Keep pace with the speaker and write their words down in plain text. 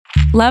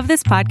Love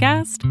this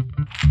podcast?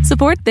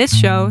 Support this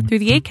show through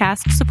the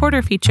Acast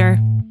supporter feature.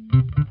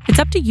 It's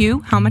up to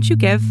you how much you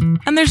give,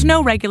 and there's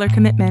no regular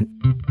commitment.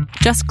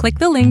 Just click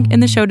the link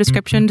in the show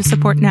description to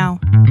support now.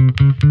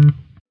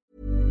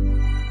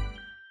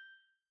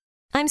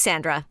 I'm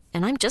Sandra,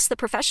 and I'm just the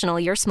professional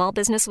your small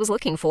business was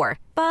looking for.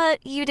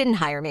 But you didn't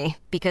hire me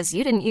because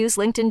you didn't use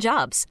LinkedIn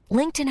Jobs.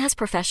 LinkedIn has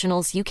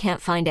professionals you can't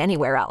find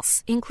anywhere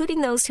else, including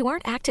those who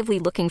aren't actively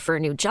looking for a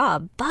new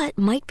job, but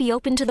might be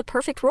open to the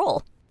perfect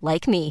role,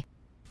 like me.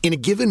 In a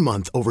given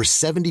month, over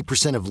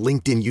 70% of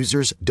LinkedIn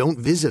users don't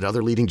visit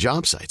other leading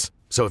job sites.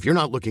 So if you're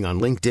not looking on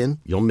LinkedIn,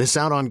 you'll miss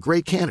out on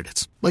great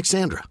candidates like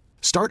Sandra.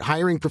 Start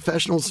hiring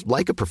professionals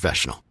like a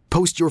professional.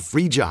 Post your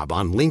free job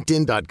on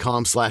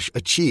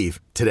linkedin.com/achieve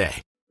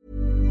today.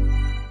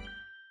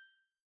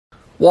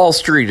 Wall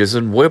Street is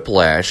in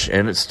whiplash,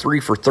 and it's 3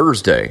 for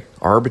Thursday.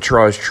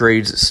 Arbitrage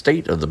Trade's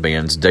State of the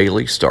Bands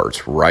Daily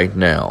starts right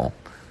now.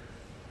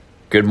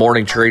 Good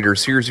morning,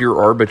 traders. Here's your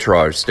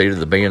Arbitrage State of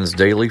the Bands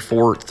Daily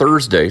for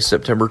Thursday,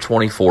 September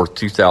 24th,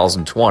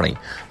 2020.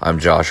 I'm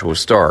Joshua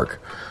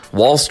Stark.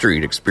 Wall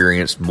Street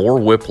experienced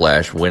more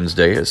whiplash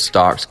Wednesday as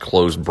stocks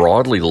closed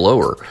broadly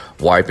lower,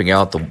 wiping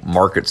out the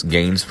market's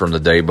gains from the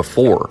day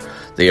before.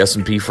 The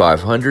S&P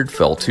 500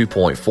 fell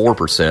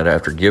 2.4%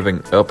 after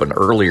giving up an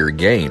earlier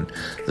gain.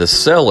 The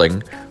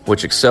selling,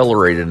 which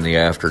accelerated in the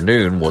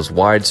afternoon, was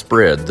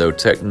widespread, though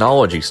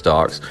technology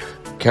stocks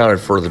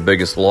accounted for the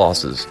biggest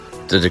losses.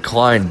 The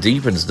decline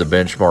deepens the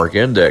benchmark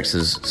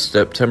index's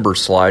September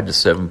slide to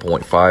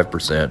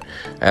 7.5%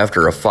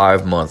 after a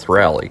 5-month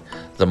rally.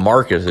 The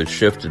market has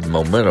shifted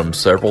momentum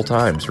several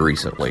times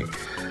recently.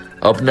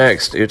 Up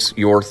next, it's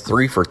your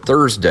 3 for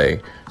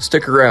Thursday.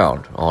 Stick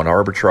around on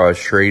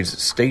Arbitrage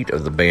Trade's State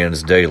of the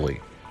Bands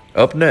Daily.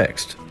 Up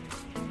next.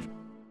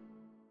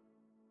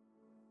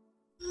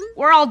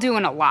 We're all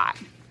doing a lot.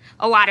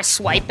 A lot of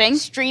swiping,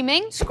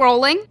 streaming,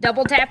 scrolling,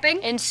 double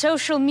tapping, and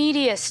social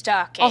media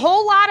stalking. A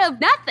whole lot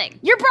of nothing.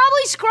 You're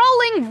probably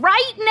scrolling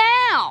right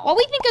now. While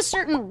we think a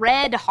certain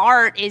red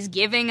heart is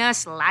giving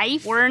us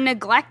life, we're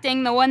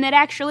neglecting the one that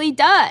actually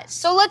does.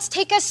 So let's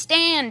take a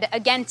stand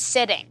against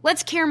sitting.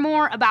 Let's care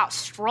more about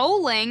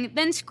strolling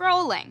than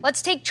scrolling.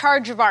 Let's take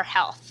charge of our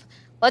health.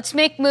 Let's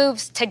make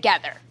moves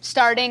together,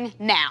 starting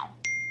now.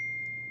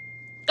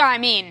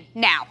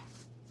 Now.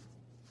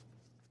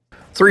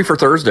 3 for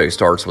Thursday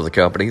starts with a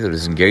company that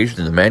is engaged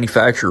in the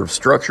manufacture of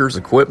structures,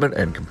 equipment,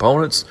 and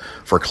components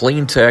for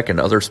clean tech and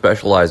other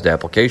specialized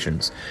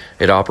applications.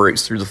 It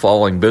operates through the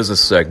following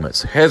business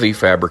segments: heavy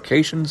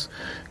fabrications,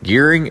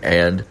 gearing,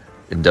 and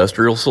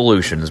industrial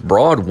solutions.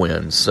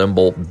 Broadwind,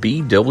 symbol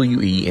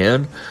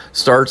BWEN,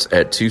 starts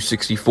at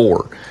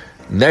 $264.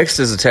 Next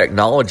is a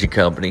technology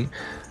company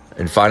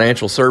and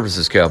financial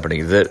services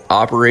company that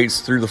operates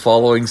through the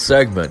following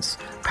segments: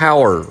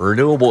 power,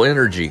 renewable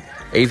energy,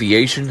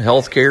 aviation,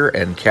 healthcare,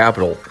 and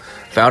capital.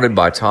 Founded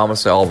by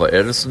Thomas Alva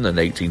Edison in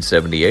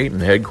 1878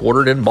 and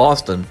headquartered in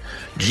Boston,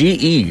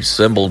 GE,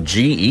 symbol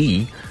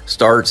GE,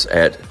 starts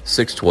at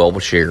 $612 a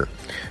share.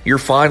 Your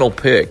final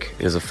pick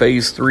is a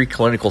Phase 3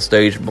 clinical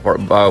stage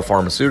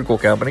biopharmaceutical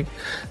company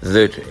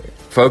that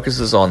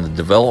focuses on the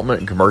development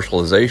and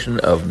commercialization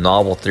of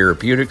novel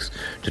therapeutics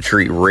to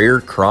treat rare,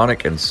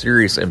 chronic, and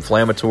serious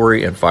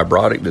inflammatory and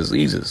fibrotic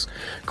diseases.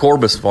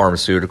 Corbus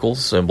Pharmaceuticals,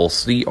 symbol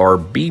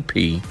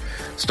CRBP,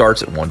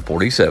 starts at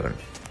 $147.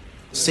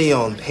 See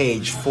on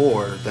page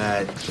 4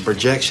 that the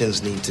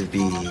projections need to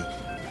be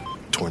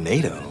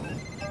tornado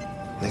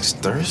next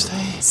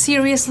Thursday?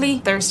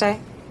 Seriously? Thursday?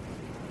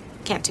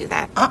 Can't do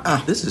that.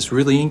 This is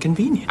really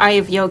inconvenient. I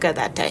have yoga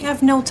that day. I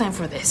have no time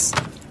for this.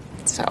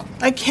 So,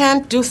 I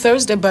can't do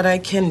Thursday, but I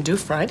can do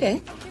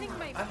Friday.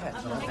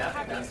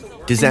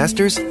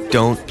 Disasters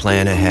don't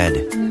plan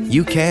ahead.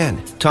 You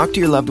can. Talk to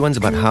your loved ones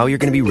about how you're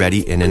going to be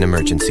ready in an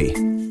emergency.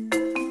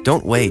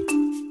 Don't wait.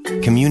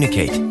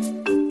 Communicate.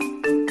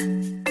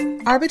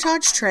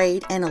 Arbitrage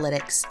Trade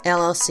Analytics,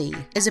 LLC,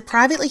 is a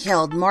privately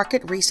held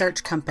market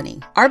research company.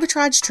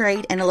 Arbitrage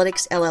Trade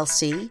Analytics,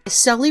 LLC, is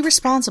solely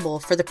responsible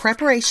for the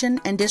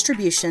preparation and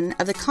distribution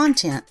of the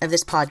content of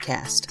this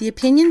podcast. The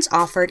opinions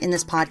offered in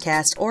this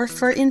podcast are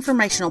for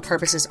informational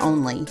purposes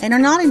only and are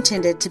not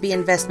intended to be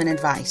investment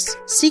advice.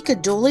 Seek a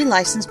duly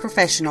licensed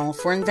professional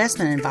for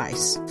investment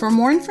advice. For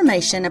more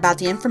information about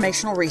the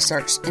informational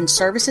research and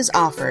services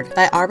offered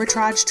by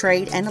Arbitrage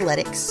Trade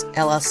Analytics,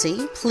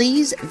 LLC,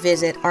 please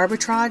visit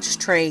arbitragetrade.com.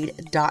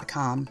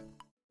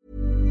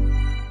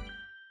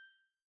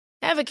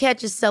 Ever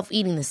catch yourself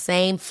eating the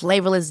same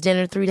flavorless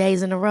dinner 3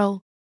 days in a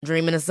row?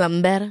 Dreaming of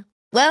something better?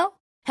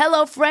 Well,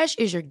 HelloFresh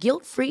is your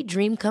guilt-free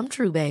dream come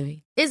true,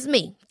 baby. It's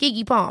me,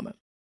 Keke Palmer.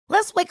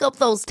 Let's wake up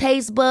those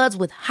taste buds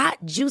with hot,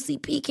 juicy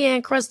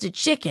pecan-crusted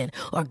chicken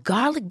or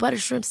garlic butter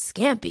shrimp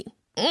scampi.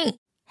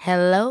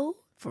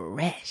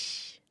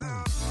 HelloFresh.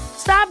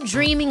 Stop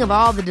dreaming of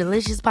all the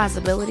delicious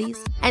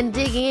possibilities and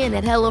dig in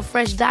at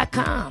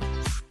HelloFresh.com.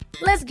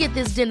 Let's get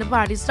this dinner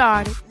party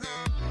started.